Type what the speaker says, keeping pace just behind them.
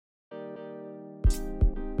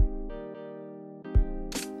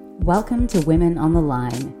Welcome to Women on the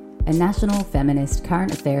Line, a national feminist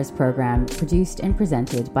current affairs program produced and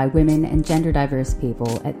presented by women and gender diverse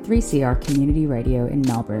people at 3CR Community Radio in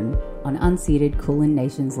Melbourne on unceded Kulin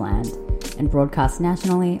Nations land and broadcast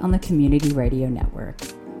nationally on the Community Radio Network.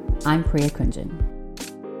 I'm Priya Kunjan.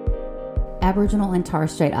 Aboriginal and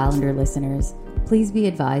Torres Strait Islander listeners, please be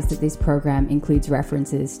advised that this program includes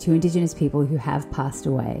references to Indigenous people who have passed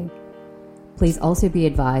away. Please also be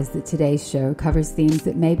advised that today's show covers themes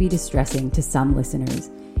that may be distressing to some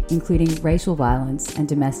listeners, including racial violence and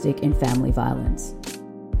domestic and family violence.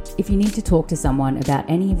 If you need to talk to someone about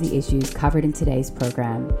any of the issues covered in today's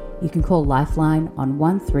program, you can call Lifeline on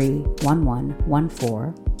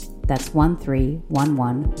 131114, that's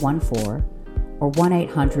 131114, or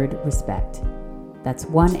 1-800-RESPECT. That's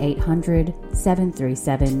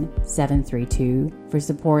 1-800-737-732 for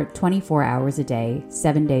support 24 hours a day,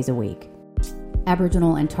 7 days a week.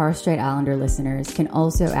 Aboriginal and Torres Strait Islander listeners can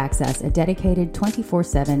also access a dedicated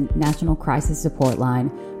 24/7 National Crisis Support line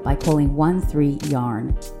by calling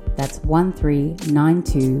 13-YARN. That's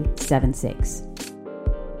 139276.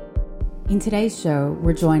 In today's show,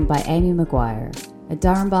 we're joined by Amy Maguire, a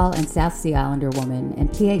Darumbal and South Sea Islander woman and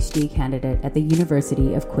PhD candidate at the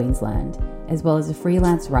University of Queensland, as well as a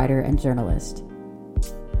freelance writer and journalist.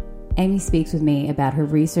 Amy speaks with me about her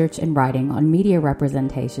research and writing on media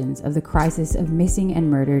representations of the crisis of missing and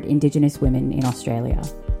murdered Indigenous women in Australia.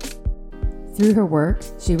 Through her work,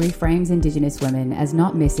 she reframes Indigenous women as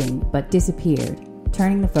not missing but disappeared,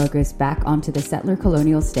 turning the focus back onto the settler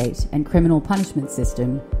colonial state and criminal punishment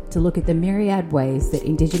system to look at the myriad ways that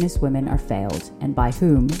Indigenous women are failed, and by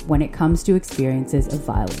whom, when it comes to experiences of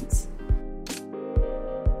violence.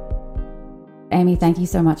 Amy, thank you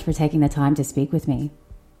so much for taking the time to speak with me.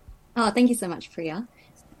 Oh, thank you so much, Priya.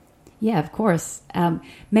 Yeah, of course.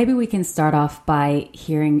 Maybe we can start off by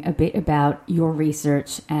hearing a bit about your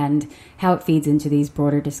research and how it feeds into these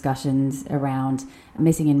broader discussions around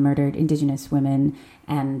missing and murdered Indigenous women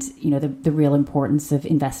and, the real importance of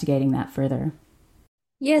investigating that further.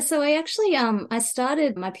 Yeah, so I actually, I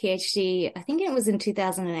started my PhD, I think it was in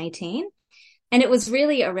 2018. And it was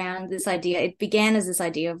really around this idea. It began as this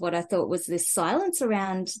idea of what I thought was this silence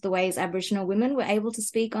around the ways Aboriginal women were able to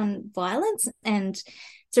speak on violence. And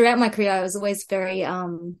throughout my career, I was always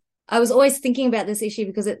thinking about this issue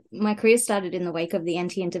because my career started in the wake of the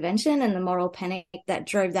anti-intervention and the moral panic that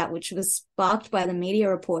drove that, which was sparked by the media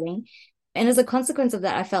reporting. And as a consequence of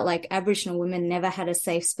that, I felt like Aboriginal women never had a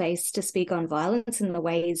safe space to speak on violence in the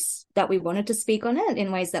ways that we wanted to speak on it,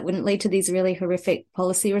 in ways that wouldn't lead to these really horrific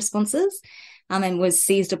policy responses. And was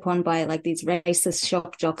seized upon by like these racist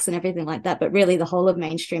shock jocks and everything like that. But really the whole of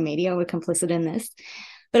mainstream media were complicit in this.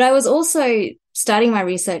 But I was also starting my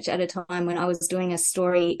research at a time when I was doing a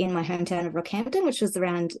story in my hometown of Rockhampton, which was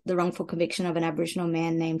around the wrongful conviction of an Aboriginal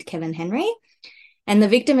man named Kevin Henry. And the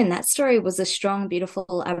victim in that story was a strong,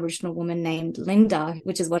 beautiful Aboriginal woman named Linda,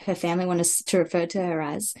 which is what her family wanted to refer to her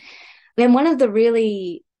as. And one of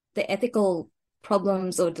the ethical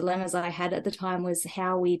problems or dilemmas I had at the time was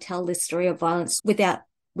how we tell this story of violence without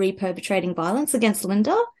reperpetrating violence against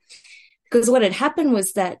Linda. Because what had happened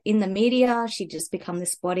was that in the media, she'd just become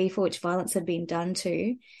this body for which violence had been done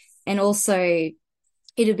to. And also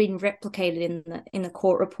it had been replicated in the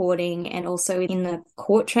court reporting and also in the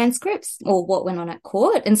court transcripts or what went on at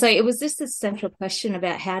court. And so it was just this central question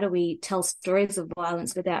about how do we tell stories of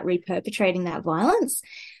violence without reperpetrating that violence?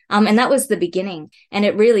 And that was the beginning. And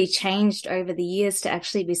it really changed over the years to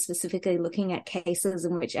actually be specifically looking at cases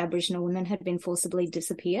in which Aboriginal women had been forcibly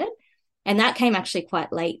disappeared. And that came actually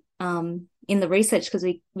quite late in the research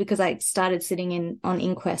because I started sitting on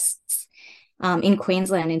inquests in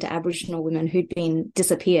Queensland into Aboriginal women who'd been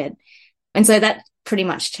disappeared. And so that pretty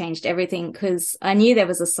much changed everything because I knew there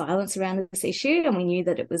was a silence around this issue and we knew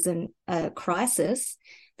that it was a crisis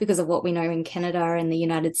because of what we know in Canada and the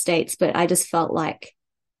United States. But I just felt like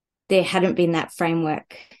there hadn't been that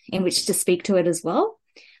framework in which to speak to it as well.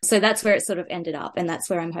 So that's where it sort of ended up. And that's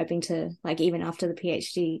where I'm hoping to, like, even after the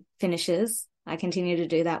PhD finishes, I continue to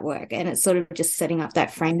do that work. And it's sort of just setting up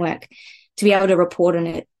that framework to be able to report on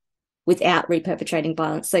it without reperpetrating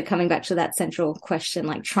violence. So coming back to that central question,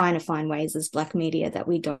 like trying to find ways as Black media that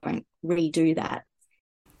we don't redo that.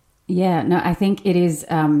 Yeah, no, I think it is,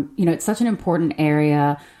 it's such an important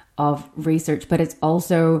area of research, but it's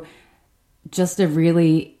also just a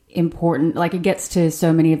really important, like it gets to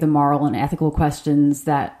so many of the moral and ethical questions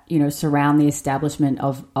that, surround the establishment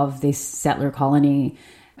of this settler colony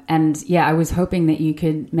And yeah, I was hoping that you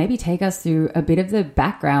could maybe take us through a bit of the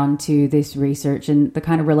background to this research and the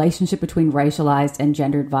kind of relationship between racialized and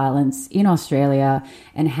gendered violence in Australia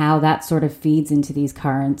and how that sort of feeds into these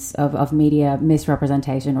currents of media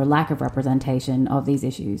misrepresentation or lack of representation of these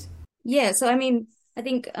issues. Yeah, so I mean, I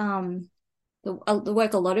think the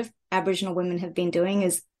work a lot of Aboriginal women have been doing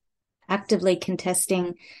is actively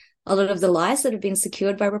contesting a lot of the lies that have been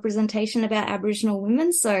secured by representation about Aboriginal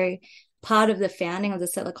women. So part of the founding of the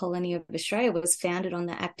settler colony of Australia was founded on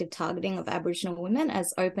the active targeting of Aboriginal women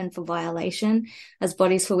as open for violation, as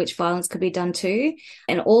bodies for which violence could be done to,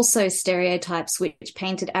 and also stereotypes which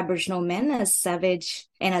painted Aboriginal men as savage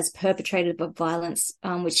and as perpetrators of violence,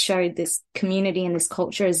 which showed this community and this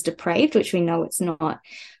culture as depraved, which we know it's not.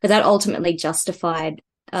 But that ultimately justified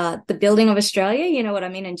the building of Australia, you know what I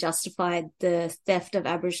mean, and justified the theft of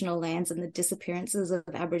Aboriginal lands and the disappearances of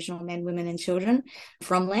Aboriginal men, women and children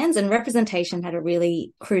from lands. And representation had a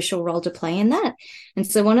really crucial role to play in that. And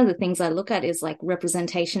so one of the things I look at is like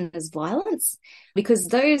representation as violence, because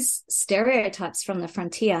those stereotypes from the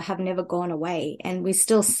frontier have never gone away. And we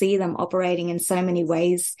still see them operating in so many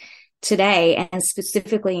ways today, and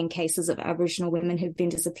specifically in cases of Aboriginal women who've been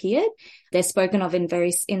disappeared. They're spoken of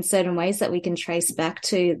in certain ways that we can trace back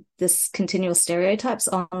to this continual stereotypes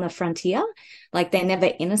on the frontier, like they're never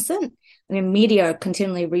innocent. I mean, media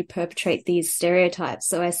continually reperpetrate these stereotypes.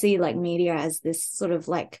 So I see like media as this sort of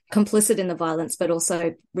like complicit in the violence, but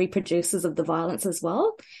also reproducers of the violence as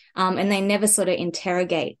well. And they never sort of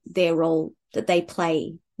interrogate their role that they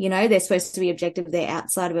play. You know, they're supposed to be objective, they're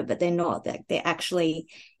outside of it, but they're not. They're actually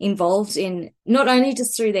involved in not only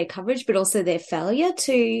just through their coverage, but also their failure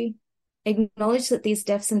to acknowledge that these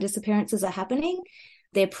deaths and disappearances are happening.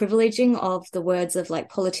 Their privileging of the words of like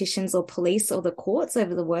politicians or police or the courts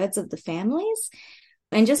over the words of the families.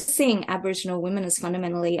 And just seeing Aboriginal women as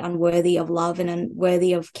fundamentally unworthy of love and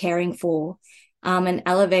unworthy of caring for. And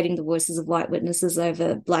elevating the voices of white witnesses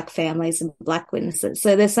over Black families and Black witnesses.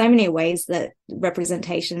 So there's so many ways that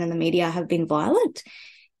representation in the media have been violent,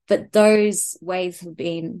 but those ways have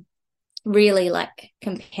been really like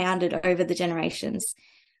compounded over the generations.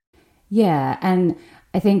 Yeah, and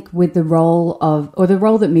I think with the role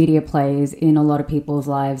that media plays in a lot of people's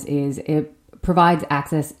lives is it provides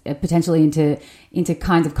access potentially into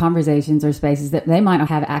kinds of conversations or spaces that they might not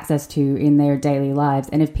have access to in their daily lives.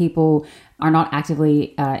 And if people are not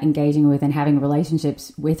actively engaging with and having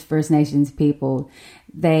relationships with First Nations people,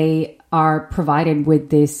 they are provided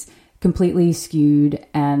with this completely skewed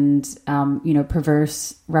and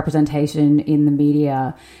perverse representation in the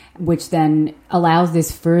media, which then allows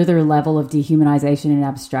this further level of dehumanization and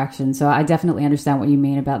abstraction. So I definitely understand what you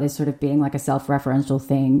mean about this sort of being like a self-referential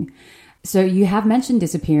thing. So you have mentioned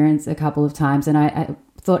disappearance a couple of times, and I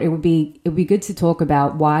thought it would be good to talk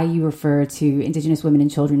about why you refer to Indigenous women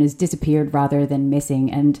and children as disappeared rather than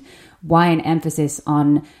missing, and why an emphasis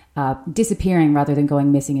on disappearing rather than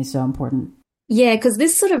going missing is so important. Yeah, because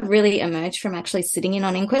this sort of really emerged from actually sitting in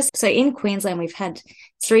on inquests. So in Queensland, we've had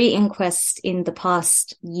 3 inquests in the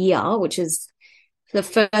past year, which is the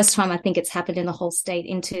first time I think it's happened in the whole state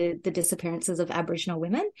into the disappearances of Aboriginal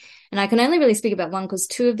women. And I can only really speak about one because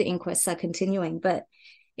 2 of the inquests are continuing, but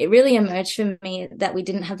it really emerged for me that we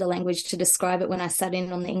didn't have the language to describe it when I sat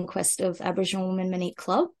in on the inquest of Aboriginal woman Monique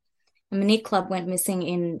Clubb. And Monique Clubb went missing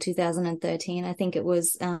in 2013. I think it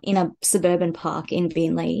was in a suburban park in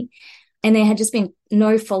Beenleigh. And there had just been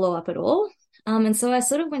no follow-up at all. And so I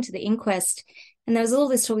sort of went to the inquest and there was all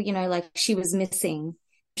this talk, like she was missing.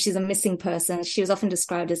 She's a missing person. She was often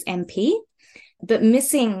described as MP. But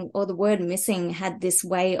missing, or the word missing, had this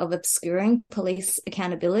way of obscuring police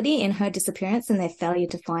accountability in her disappearance and their failure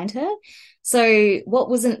to find her. So what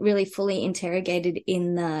wasn't really fully interrogated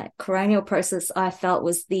in the coronial process, I felt,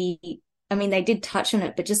 was they did touch on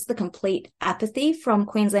it, but just the complete apathy from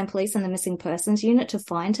Queensland Police and the Missing Persons Unit to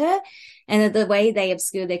find her, and the way they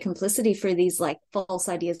obscure their complicity through these like false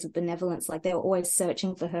ideas of benevolence, like they were always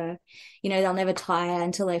searching for her, they'll never tire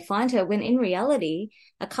until they find her, when in reality,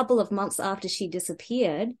 a couple of months after she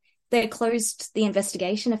disappeared, they closed the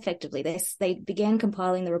investigation effectively. They began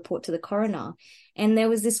compiling the report to the coroner, and there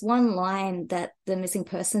was this one line that the Missing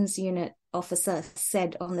Persons Unit officer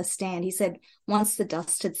said on the stand. He said, "Once the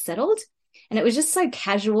dust had settled." And it was just so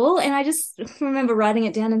casual. And I just remember writing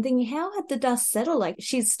it down and thinking, how had the dust settled? Like,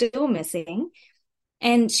 she's still missing.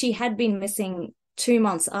 And she had been missing 2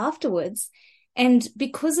 months afterwards. And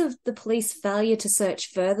because of the police failure to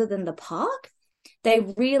search further than the park,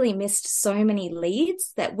 they really missed so many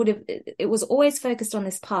leads that it was always focused on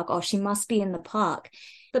this park. Oh, she must be in the park.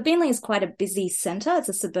 But Beenleigh is quite a busy centre. It's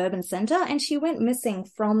a suburban centre. And she went missing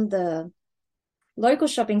from the local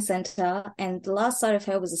shopping centre, and the last sight of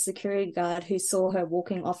her was a security guard who saw her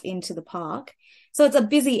walking off into the park. So it's a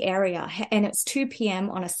busy area, and it's 2 p.m.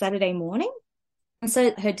 on a Saturday morning. And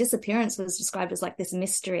so her disappearance was described as like this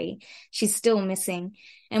mystery. She's still missing.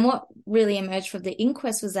 And what really emerged from the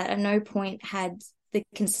inquest was that at no point had the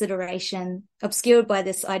consideration, obscured by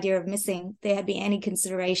this idea of missing, there had been any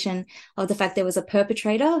consideration of the fact there was a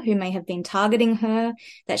perpetrator who may have been targeting her,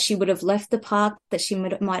 that she would have left the park, that she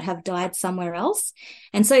might have died somewhere else.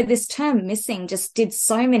 And so this term missing just did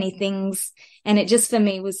so many things. And it just, for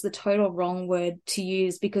me, was the total wrong word to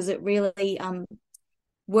use, because it really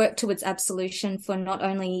worked towards absolution for not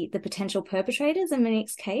only the potential perpetrators in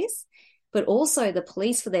Monique's case, but also the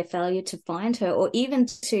police for their failure to find her, or even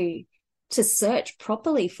to search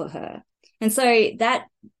properly for her. And so that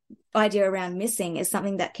idea around missing is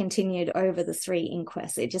something that continued over the 3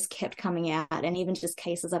 inquests. It just kept coming out. And even just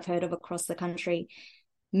cases I've heard of across the country,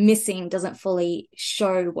 missing doesn't fully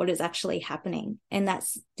show what is actually happening. And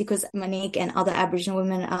that's because Monique and other Aboriginal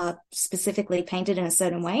women are specifically painted in a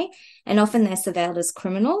certain way. And often they're surveilled as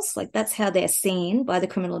criminals. Like, that's how they're seen by the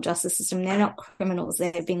criminal justice system. They're not criminals.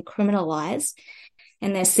 They've been criminalized,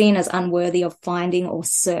 and they're seen as unworthy of finding or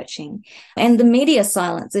searching. And the media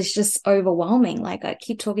silence is just overwhelming. Like, I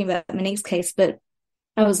keep talking about Monique's case, but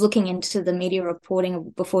I was looking into the media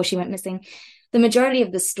reporting before she went missing. The majority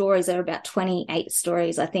of the stories are about 28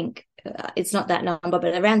 stories, I think. It's not that number,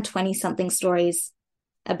 but around 20-something stories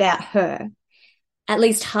about her. At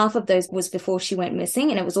least half of those was before she went missing,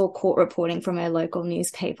 and it was all court reporting from her local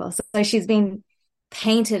newspaper. So she's been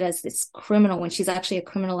painted as this criminal when she's actually a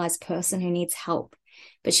criminalized person who needs help.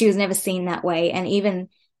 But she was never seen that way. And even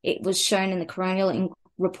it was shown in the coronial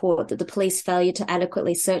report that the police failure to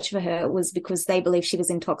adequately search for her was because they believed she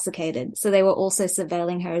was intoxicated. So they were also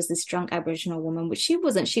surveilling her as this drunk Aboriginal woman, which she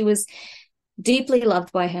wasn't. She was deeply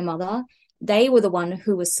loved by her mother. They were the one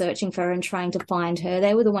who was searching for her and trying to find her.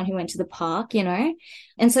 They were the one who went to the park, you know.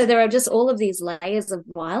 And so there are just all of these layers of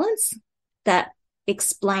violence that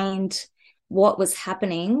explained what was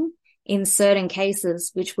happening in certain cases,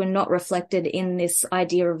 which were not reflected in this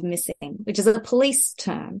idea of missing, which is a police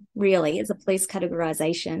term, really. It's a police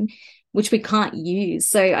categorization, which we can't use.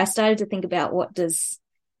 So I started to think about, what does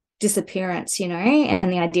disappearance, you know,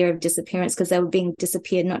 and the idea of disappearance, because they were being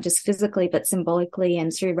disappeared, not just physically, but symbolically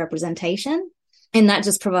and through representation. And that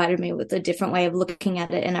just provided me with a different way of looking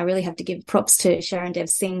at it. And I really have to give props to Sharon Dev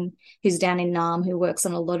Singh, who's down in Naarm, who works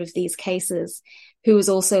on a lot of these cases, who was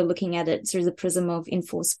also looking at it through the prism of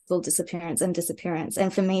enforceable disappearance and disappearance.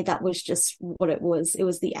 And for me, that was just what it was. It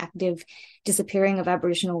was the active disappearing of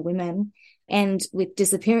Aboriginal women. And with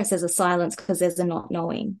disappearance, there's a silence because there's a not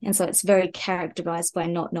knowing. And so it's very characterized by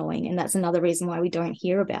not knowing. And that's another reason why we don't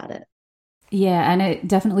hear about it. Yeah, and it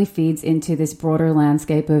definitely feeds into this broader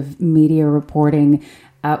landscape of media reporting,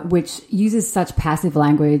 which uses such passive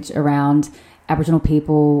language around Aboriginal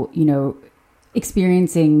people, you know,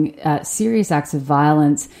 experiencing serious acts of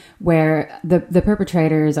violence, where the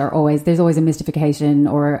perpetrators are there's always a mystification,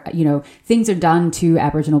 or, you know, things are done to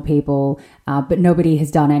Aboriginal people, but nobody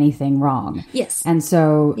has done anything wrong. Yes. And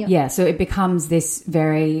so, so it becomes this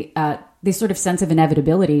very, this sort of sense of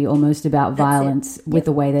inevitability almost about violence with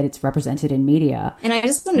the way that it's represented in media. And I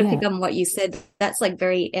just wanted to pick up on what you said. That's like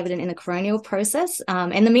very evident in the coronial process,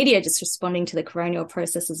 and the media just responding to the coronial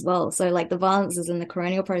process as well. So like the violence is in the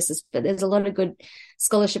coronial process, but there's a lot of good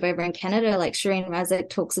scholarship over in Canada. Like Shireen Razak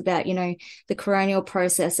talks about, you know, the coronial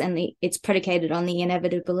process, and it's predicated on the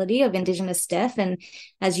inevitability of Indigenous death. And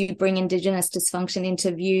as you bring Indigenous dysfunction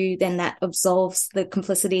into view, then that absolves the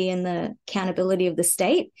complicity and the accountability of the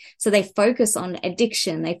state. So they focus on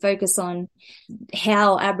addiction. They focus on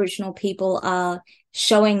how Aboriginal people are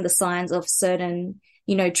showing the signs of certain,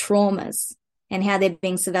 you know, traumas, and how they're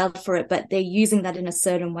being surveilled for it, but they're using that in a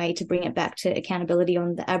certain way to bring it back to accountability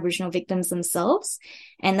on the Aboriginal victims themselves.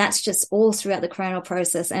 And that's just all throughout the coronial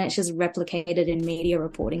process, and it's just replicated in media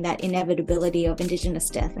reporting, that inevitability of Indigenous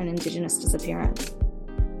death and Indigenous disappearance.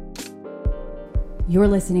 You're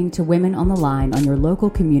listening to Women on the Line on your local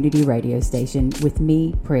community radio station with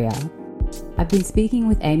me, Priya. I've been speaking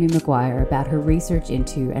with Amy Maguire about her research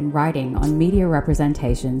into and writing on media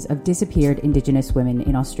representations of disappeared Indigenous women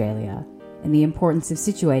in Australia, and the importance of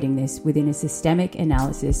situating this within a systemic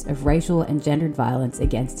analysis of racial and gendered violence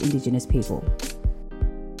against Indigenous people.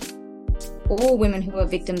 All women who are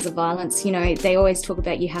victims of violence, you know, they always talk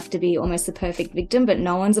about you have to be almost a perfect victim, but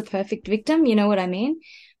no one's a perfect victim, you know what I mean?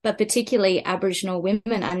 But particularly Aboriginal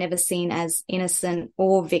women are never seen as innocent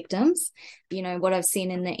or victims. You know, what I've seen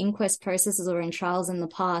in the inquest processes or in trials in the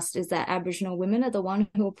past is that Aboriginal women are the one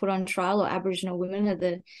who are put on trial, or Aboriginal women are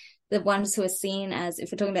the the ones who are seen as,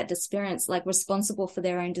 if we're talking about disappearance, like responsible for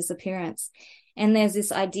their own disappearance. And there's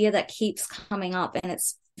this idea that keeps coming up, and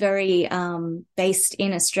it's very based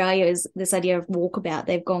in Australia, is this idea of walkabout.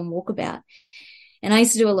 They've gone walkabout. And I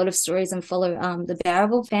used to do a lot of stories and follow the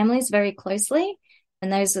Barraville families very closely.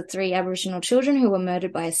 And those are 3 Aboriginal children who were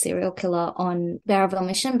murdered by a serial killer on Barraville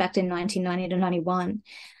Mission back in 1990 to 91.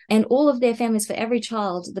 And all of their families, for every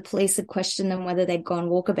child, the police had questioned them whether they'd gone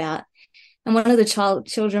walkabout. And one of the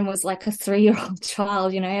children was like a 3-year-old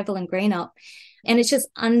child, Evelyn Greenup. And it's just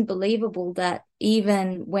unbelievable that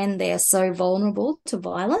even when they're so vulnerable to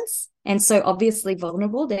violence and so obviously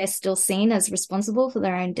vulnerable, they're still seen as responsible for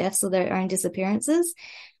their own deaths or their own disappearances.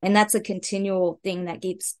 And that's a continual thing that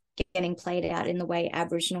keeps getting played out in the way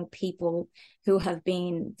Aboriginal people who have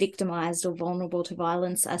been victimized or vulnerable to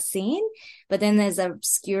violence are seen. But then there's a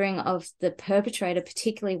obscuring of the perpetrator,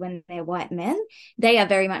 particularly when they're white men. They are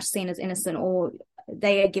very much seen as innocent, or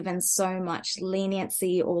they are given so much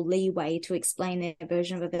leniency or leeway to explain their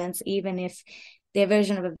version of events, even if their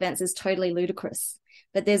version of events is totally ludicrous.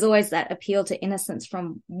 But there's always that appeal to innocence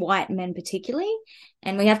from white men particularly.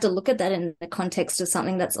 And we have to look at that in the context of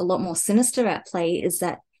something that's a lot more sinister at play, is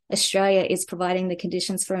that Australia is providing the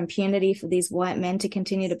conditions for impunity for these white men to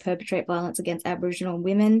continue to perpetrate violence against Aboriginal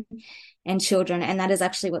women and children. And that is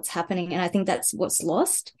actually what's happening. And I think that's what's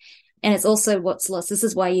lost. And it's also what's lost. This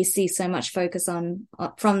is why you see so much focus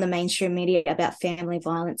from the mainstream media about family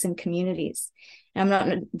violence in communities. And I'm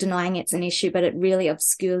not denying it's an issue, but it really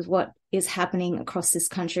obscures what is happening across this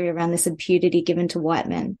country around this impunity given to white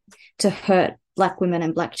men to hurt Black women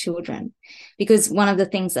and Black children. Because one of the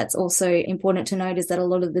things that's also important to note is that a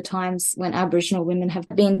lot of the times when Aboriginal women have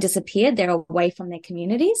been disappeared, they're away from their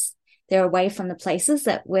communities. They're away from the places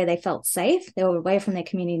where they felt safe. They were away from their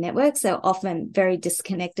community networks. They're often very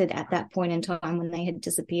disconnected at that point in time when they had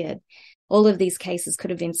disappeared. All of these cases could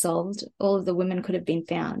have been solved. All of the women could have been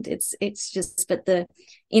found. But the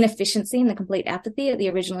inefficiency and the complete apathy at the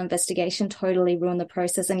original investigation totally ruined the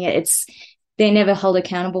process. And yet they're never held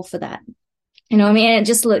accountable for that. And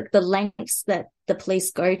just look, the lengths that the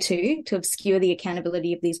police go to obscure the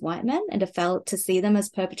accountability of these white men and to fail to see them as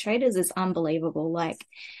perpetrators is unbelievable.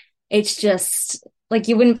 It's just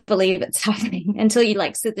you wouldn't believe it's happening until you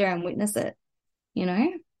sit there and witness it,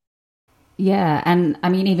 Yeah. And I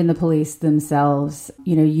mean, even the police themselves,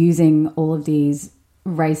 using all of these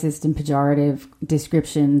racist and pejorative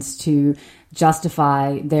descriptions to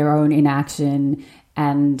justify their own inaction.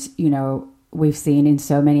 And, we've seen in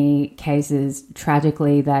so many cases,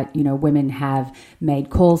 tragically, that, women have made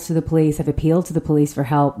calls to the police, have appealed to the police for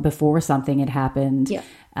help before something had happened, yeah.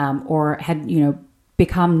 Or had,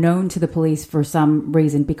 become known to the police for some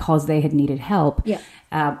reason because they had needed help. Yeah.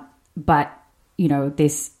 But,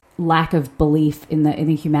 this lack of belief in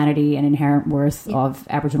the humanity and inherent worth of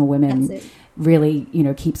Aboriginal women really,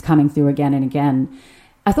 keeps coming through again and again.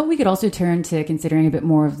 I thought we could also turn to considering a bit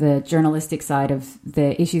more of the journalistic side of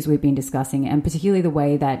the issues we've been discussing, and particularly the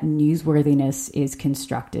way that newsworthiness is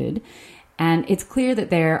constructed. And it's clear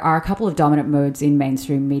that there are a couple of dominant modes in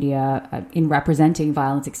mainstream media in representing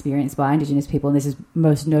violence experienced by Indigenous people, and this is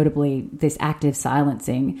most notably this active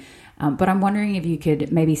silencing. But I'm wondering if you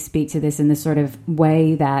could maybe speak to this in the sort of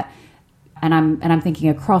way that, and I'm thinking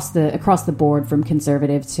across the board, from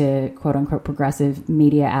conservative to quote unquote progressive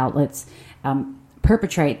media outlets,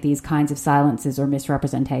 perpetrate these kinds of silences or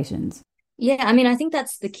misrepresentations. Yeah, I mean, I think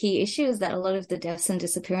that's the key issue, is that a lot of the deaths and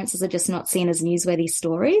disappearances are just not seen as newsworthy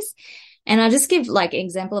stories. And I'll just give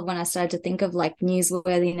example of when I started to think of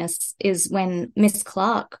newsworthiness is when Miss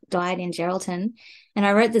Clark died in Geraldton. And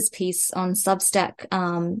I wrote this piece on Substack,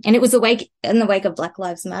 and it was in the wake of Black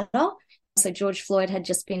Lives Matter. So George Floyd had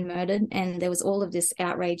just been murdered, and there was all of this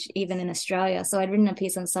outrage even in Australia. So I'd written a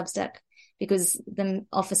piece on Substack because the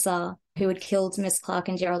officer who had killed Miss Clark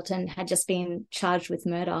in Geraldton had just been charged with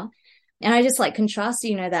murder. And I just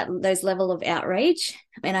contrasted, that those level of outrage.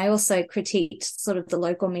 And I also critiqued sort of the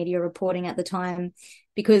local media reporting at the time,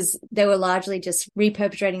 because they were largely just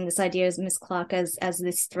reperpetrating this idea as Miss Clark as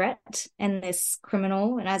this threat and this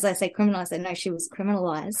criminal. And as I say criminal, I said, no, she was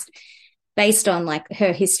criminalized based on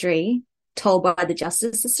her history told by the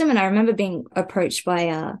justice system. And I remember being approached by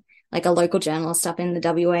a local journalist up in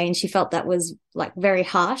the WA, and she felt that was very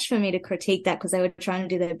harsh for me to critique that because they were trying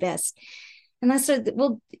to do their best. And I said,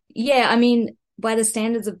 well, yeah, I mean, by the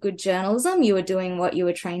standards of good journalism, you were doing what you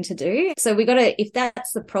were trained to do. So if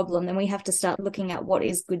that's the problem, then we have to start looking at what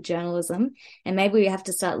is good journalism. And maybe we have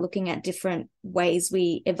to start looking at different ways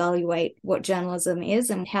we evaluate what journalism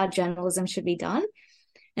is and how journalism should be done.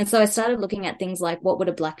 And so I started looking at things like, what would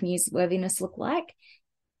a Black newsworthiness look like?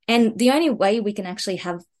 And the only way we can actually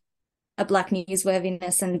have a Black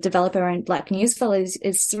newsworthiness and develop our own Black news values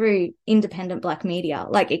is through independent Black media.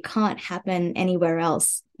 Like, it can't happen anywhere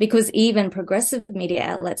else, because even progressive media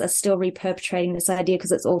outlets are still reperpetrating this idea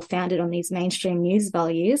because it's all founded on these mainstream news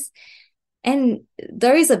values. And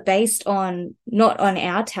those are based on, not on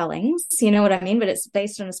our tellings, you know what I mean? But it's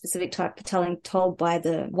based on a specific type of telling told by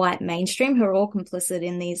the white mainstream, who are all complicit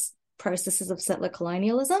in these processes of settler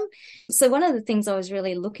colonialism. So one of the things I was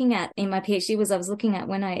really looking at in my PhD was I was looking at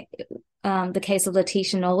the case of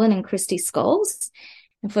Letitia Nolan and Christy Scholes.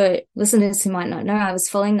 And for listeners who might not know, I was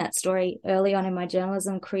following that story early on in my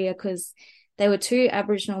journalism career because they were two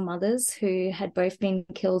Aboriginal mothers who had both been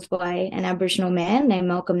killed by an Aboriginal man named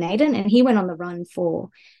Malcolm Naden, and he went on the run for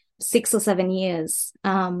 6 or 7 years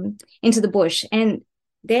into the bush. And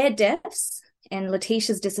their deaths and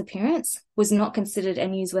Letitia's disappearance was not considered a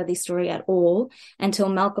newsworthy story at all until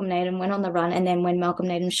Malcolm Naden went on the run, and then when Malcolm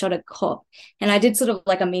Naden shot a cop. And I did sort of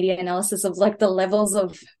like a media analysis of like the levels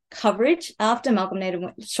of coverage after Malcolm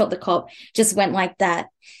Naden shot the cop just went like that.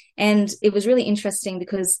 And it was really interesting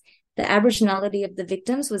because the Aboriginality of the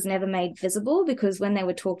victims was never made visible, because when they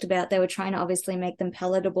were talked about, they were trying to obviously make them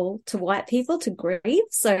palatable to white people to grieve.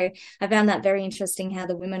 So I found that very interesting, how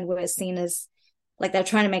the women were seen as, like, they were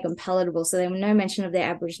trying to make them palatable. So there was no mention of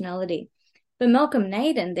their Aboriginality. But Malcolm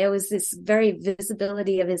Naden, there was this very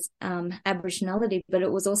visibility of his Aboriginality, but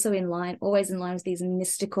it was also always in line with these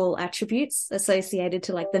mystical attributes associated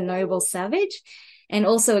to like the noble savage, and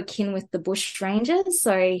also akin with the bush rangers.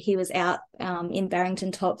 So he was out in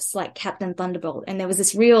Barrington Tops like Captain Thunderbolt, and there was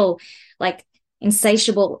this real like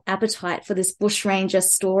insatiable appetite for this bush ranger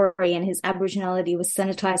story, and his Aboriginality was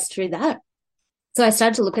sanitized through that. So I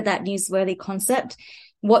started to look at that newsworthy concept,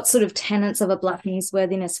 what sort of tenets of a Black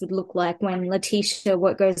newsworthiness would look like when Letitia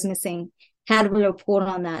goes missing. How do we report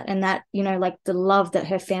on that? And that, you know, like the love that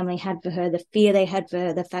her family had for her, the fear they had for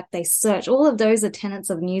her, the fact they searched, all of those are tenets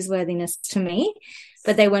of newsworthiness to me,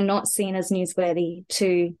 but they were not seen as newsworthy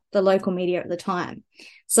to the local media at the time.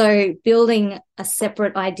 So building a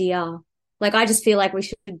separate idea, like I just feel like we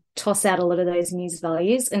should toss out a lot of those news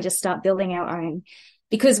values and just start building our own.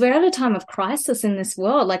 Because we're at a time of crisis in this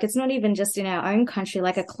world. Like, it's not even just in our own country,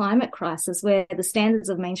 like a climate crisis where the standards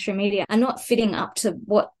of mainstream media are not fitting up to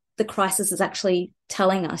what the crisis is actually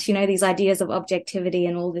telling us, you know, these ideas of objectivity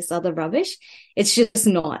and all this other rubbish. It's just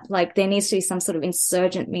not. Like, there needs to be some sort of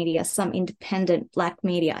insurgent media, some independent Black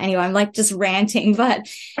media. Anyway, I'm like just ranting, but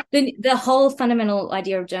the whole fundamental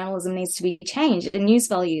idea of journalism needs to be changed, and news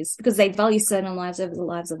values, because they value certain lives over the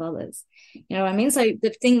lives of others. You know what I mean? So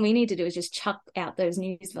the thing we need to do is just chuck out those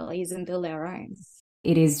news values and build our own.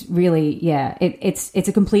 It is really, it's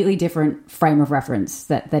a completely different frame of reference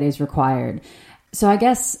that is required. So I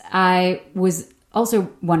guess I was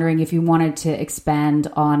also wondering if you wanted to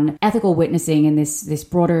expand on ethical witnessing and this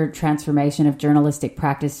broader transformation of journalistic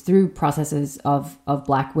practice through processes of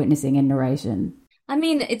Black witnessing and narration. I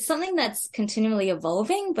mean, it's something that's continually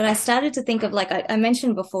evolving, but I started to think of, like, I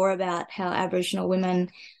mentioned before about how Aboriginal women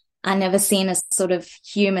are never seen as sort of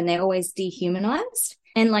human. They're always dehumanized.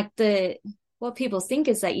 And like what people think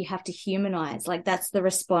is that you have to humanize, like that's the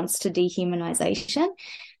response to dehumanization.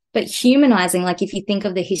 But humanizing, like if you think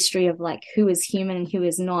of the history of like who is human and who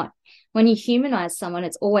is not, when you humanize someone,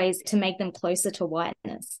 it's always to make them closer to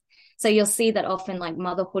whiteness. So you'll see that often like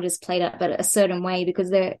motherhood is played up a certain way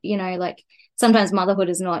because they're, you know, like sometimes motherhood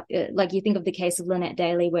is not, like you think of the case of Lynette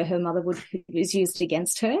Daly where her motherhood is used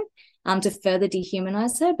against her to further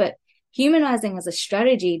dehumanize her. But humanizing as a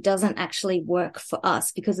strategy doesn't actually work for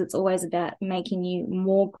us because it's always about making you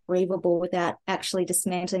more grievable without actually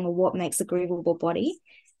dismantling what makes a grievable body,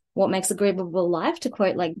 what makes a grievable life, to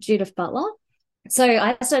quote like Judith Butler. So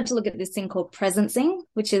I started to look at this thing called presencing,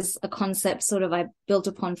 which is a concept sort of I built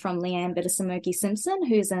upon from Leanne Bettasamoki Simpson,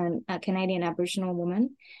 who's a Canadian Aboriginal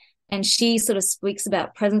woman. And she sort of speaks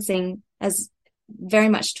about presencing as very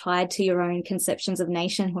much tied to your own conceptions of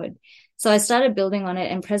nationhood. So I started building on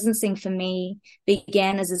it, and presencing for me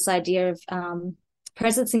began as this idea of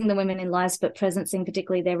presencing the women in lives, but presencing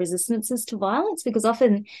particularly their resistances to violence, because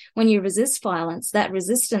often when you resist violence, that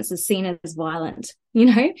resistance is seen as violent, you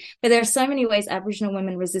know, but there are so many ways Aboriginal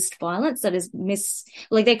women resist violence that is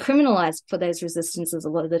like they're criminalized for those resistances a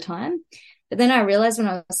lot of the time. But then I realized when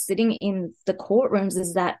I was sitting in the courtrooms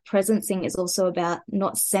is that presencing is also about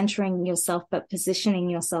not centering yourself, but positioning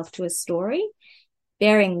yourself to a story,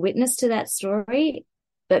 bearing witness to that story,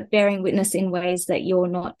 but bearing witness in ways that you're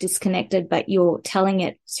not disconnected, but you're telling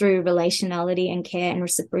it through relationality and care and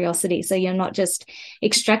reciprocity. So you're not just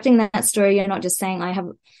extracting that story. You're not just saying,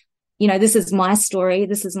 this is my story.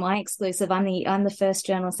 This is my exclusive. I'm the first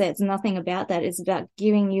journalist there. It's nothing about that. It's about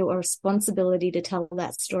giving you a responsibility to tell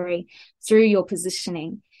that story through your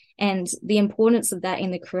positioning. And the importance of that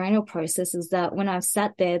in the coronial process is that when I've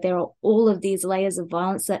sat there, there are all of these layers of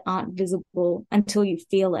violence that aren't visible until you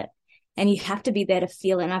feel it. And you have to be there to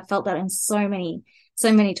feel it. And I felt that in so many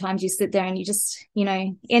times you sit there and you just,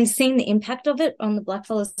 and seeing the impact of it on the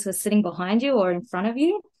blackfellas who are sitting behind you or in front of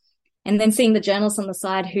you. And then seeing the journalists on the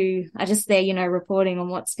side who are just there, reporting on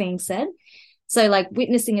what's being said. So like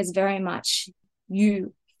witnessing is very much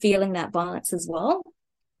you feeling that violence as well.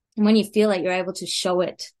 And when you feel it, you're able to show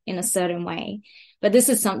it in a certain way. But this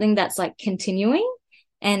is something that's like continuing.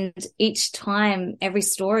 And each time, every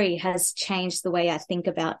story has changed the way I think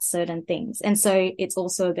about certain things. And so it's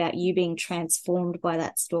also about you being transformed by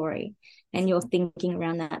that story and your thinking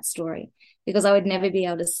around that story. Because I would never be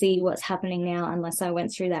able to see what's happening now unless I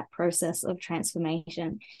went through that process of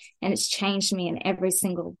transformation. And it's changed me in every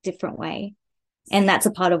single different way. And that's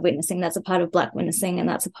a part of witnessing. That's a part of Black witnessing. And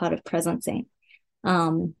that's a part of presencing.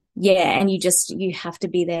 And you have to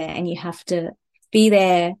be there, and you have to be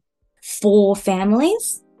there for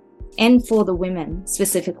families and for the women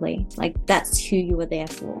specifically. Like that's who you were there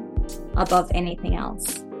for above anything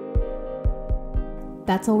else.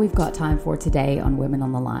 That's all we've got time for today on Women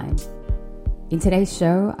on the Line. In today's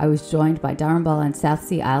show, I was joined by Darumbala and South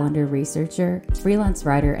Sea Islander researcher, freelance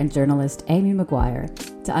writer and journalist Amy Maguire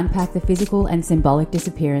to unpack the physical and symbolic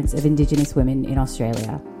disappearance of Indigenous women in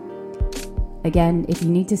Australia. Again, if you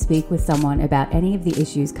need to speak with someone about any of the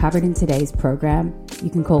issues covered in today's program, you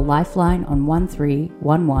can call Lifeline on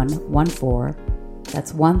 131114,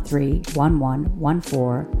 that's 131114,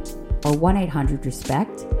 or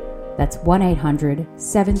 1-800-RESPECT, that's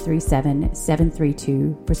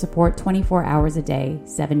 1-800-737-732 for support 24 hours a day,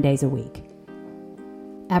 7 days a week.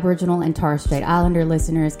 Aboriginal and Torres Strait Islander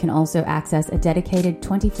listeners can also access a dedicated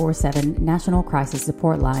 24/7 National Crisis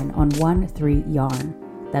Support line on 13-YARN.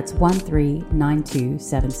 That's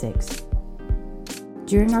 139276.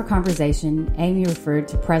 During our conversation, Amy referred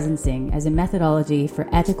to presencing as a methodology for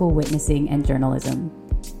ethical witnessing and journalism.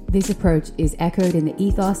 This approach is echoed in the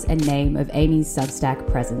ethos and name of Amy's Substack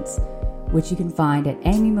Presence, which you can find at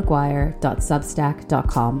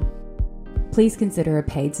amymaguire.substack.com. Please consider a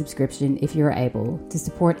paid subscription if you are able to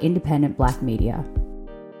support independent Black media.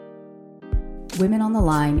 Women on the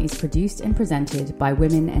Line is produced and presented by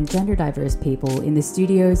women and gender diverse people in the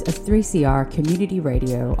studios of 3CR Community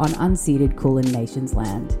Radio on unceded Kulin Nations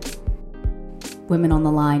land. Women on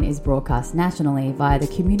the Line is broadcast nationally via the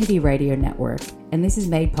Community Radio Network, and this is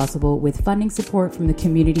made possible with funding support from the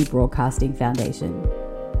Community Broadcasting Foundation.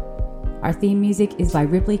 Our theme music is by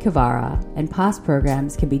Ripley Kavara, and past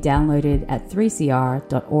programs can be downloaded at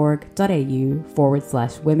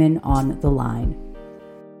 3cr.org.au/Women on the Line.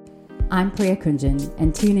 I'm Priya Kunjan,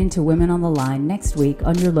 and tune in to Women on the Line next week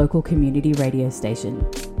on your local community radio station.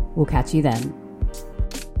 We'll catch you then.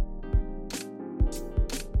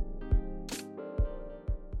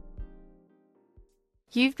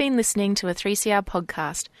 You've been listening to a 3CR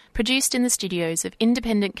podcast produced in the studios of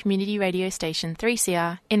independent community radio station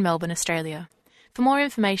 3CR in Melbourne, Australia. For more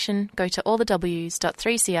information, go to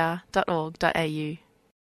allthews.3cr.org.au.